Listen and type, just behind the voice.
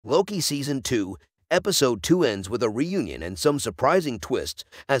Loki Season 2, Episode 2 ends with a reunion and some surprising twists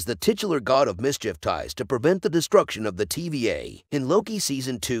as the titular God of Mischief tries to prevent the destruction of the TVA. In Loki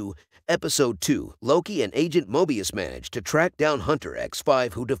Season 2, Episode 2, Loki and Agent Mobius manage to track down Hunter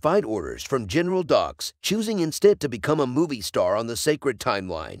X5 who defied orders from General Dox, choosing instead to become a movie star on the sacred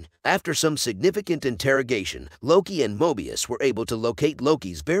timeline. After some significant interrogation, Loki and Mobius were able to locate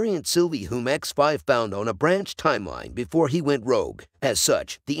Loki's variant Sylvie whom X5 found on a branch timeline before he went rogue. As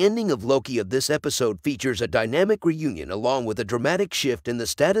such, the ending of Loki of this episode features a dynamic reunion along with a dramatic shift in the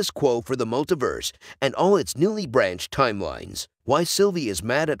status quo for the multiverse and all its newly branched timelines. Why Sylvie is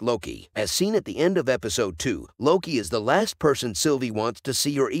mad at Loki. As seen at the end of Episode 2, Loki is the last person Sylvie wants to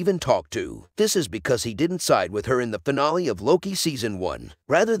see or even talk to. This is because he didn't side with her in the finale of Loki Season 1.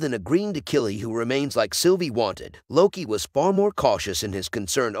 Rather than agreeing to kill He Who Remains like Sylvie wanted, Loki was far more cautious in his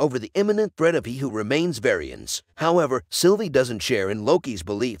concern over the imminent threat of He Who Remains variants. However, Sylvie doesn't share in Loki's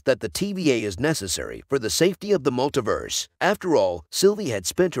belief that the TVA is necessary for the safety of the multiverse. After all, Sylvie had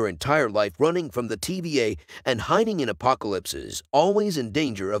spent her entire life running from the TVA and hiding in apocalypses, always in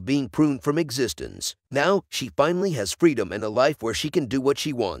danger of being pruned from existence. Now, she finally has freedom and a life where she can do what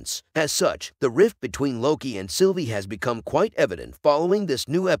she wants. As such, the rift between Loki and Sylvie has become quite evident following this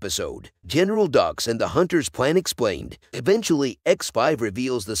new episode. General Dox and the Hunter's plan explained. Eventually, X5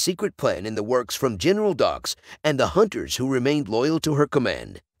 reveals the secret plan in the works from General Dox and the Hunters who remained loyal to her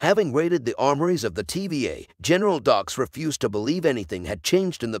command. Having raided the armories of the TVA, General Dox refused to believe anything had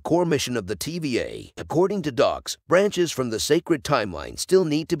changed in the core mission of the TVA. According to Dox, branches from the sacred timeline still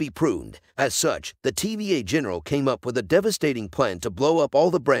need to be pruned. As such, the TVA general came up with a devastating plan to blow up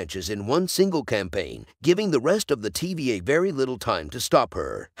all the branches in one single campaign, giving the rest of the TVA very little time to stop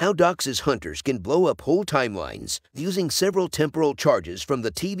her. How Dox's hunters can blow up whole timelines. Using several temporal charges from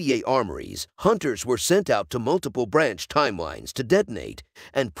the TVA armories, hunters were sent out to multiple branch timelines to detonate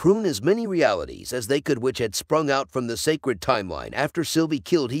and prune as many realities as they could which had sprung out from the sacred timeline after Sylvie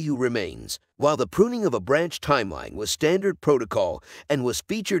killed He Who Remains. While the pruning of a branch timeline was standard protocol and was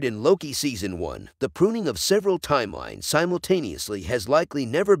featured in Loki Season 1, the pruning of several timelines simultaneously has likely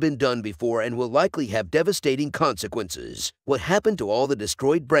never been done before and will likely have devastating consequences. What happened to all the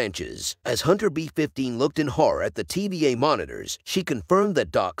destroyed branches? As Hunter B-15 looked in horror at the TVA monitors, she confirmed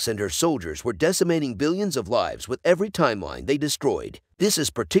that Dox and her soldiers were decimating billions of lives with every timeline they destroyed. This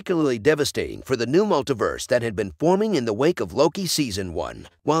is particularly devastating for the new multiverse that had been forming in the wake of Loki Season 1.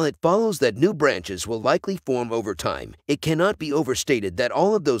 While it follows that new branches will likely form over time, it cannot be overstated that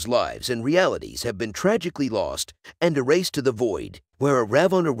all of those lives and realities have been tragically lost and erased to the void. Where are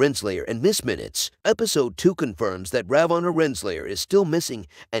Ravonna, Renslayer, and Miss Minutes? Episode 2 confirms that Ravonna Renslayer is still missing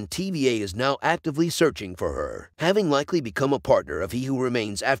and TVA is now actively searching for her. Having likely become a partner of He Who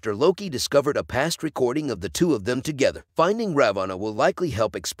Remains after Loki discovered a past recording of the two of them together, finding Ravonna will likely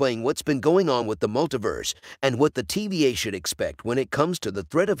help explain what's been going on with the multiverse and what the TVA should expect when it comes to the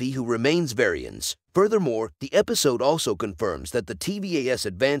threat of He Who Remains variants. Furthermore, the episode also confirms that the TVA's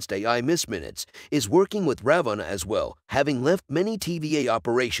advanced AI Miss Minutes is working with Ravonna as well, having left many TVA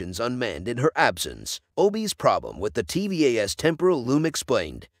operations unmanned in her absence. Obi's problem with the TVA's Temporal Loom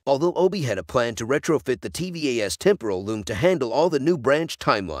explained. Although Obi had a plan to retrofit the TVA's Temporal Loom to handle all the new branch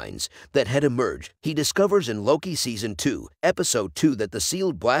timelines that had emerged, he discovers in Loki Season 2, Episode 2 that the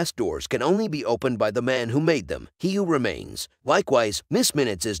sealed blast doors can only be opened by the man who made them, He Who Remains. Likewise, Miss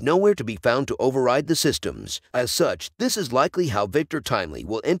Minutes is nowhere to be found to override the systems. As such, this is likely how Victor Timely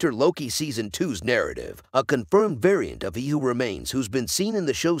will enter Loki Season 2's narrative, a confirmed variant of He Who Remains who's been seen in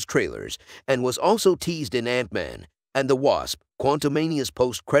the show's trailers and was also teased in Ant-Man and the Wasp: Quantumania's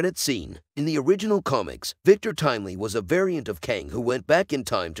post-credit scene. In the original comics, Victor Timely was a variant of Kang who went back in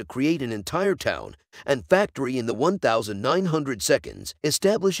time to create an entire town and factory in the 1900 seconds,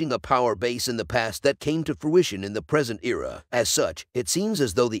 establishing a power base in the past that came to fruition in the present era. As such, it seems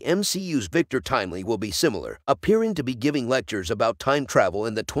as though the MCU's Victor Timely will be similar, appearing to be giving lectures about time travel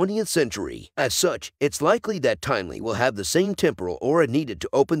in the 20th century. As such, it's likely that Timely will have the same temporal aura needed to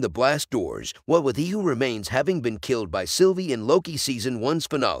open the blast doors, what with He Who Remains having been killed by Sylvie in Loki Season 1's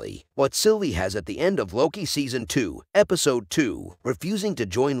finale. What Sylvie has at the end of Loki Season 2, Episode 2. Refusing to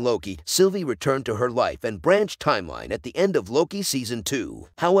join Loki, Sylvie returned to her life and branch timeline at the end of Loki Season 2.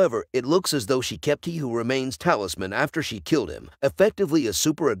 However, it looks as though she kept He Who Remains' talisman after she killed him, effectively a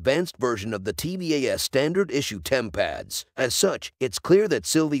super advanced version of the TVA's standard issue Tempads. As such, it's clear that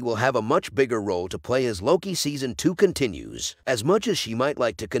Sylvie will have a much bigger role to play as Loki Season 2 continues. As much as she might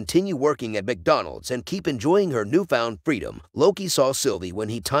like to continue working at McDonald's and keep enjoying her newfound freedom, Loki saw Sylvie when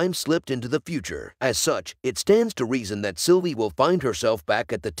he time-slipped into the future. As such, it stands to reason that Sylvie will find herself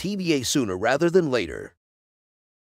back at the TVA sooner rather than later.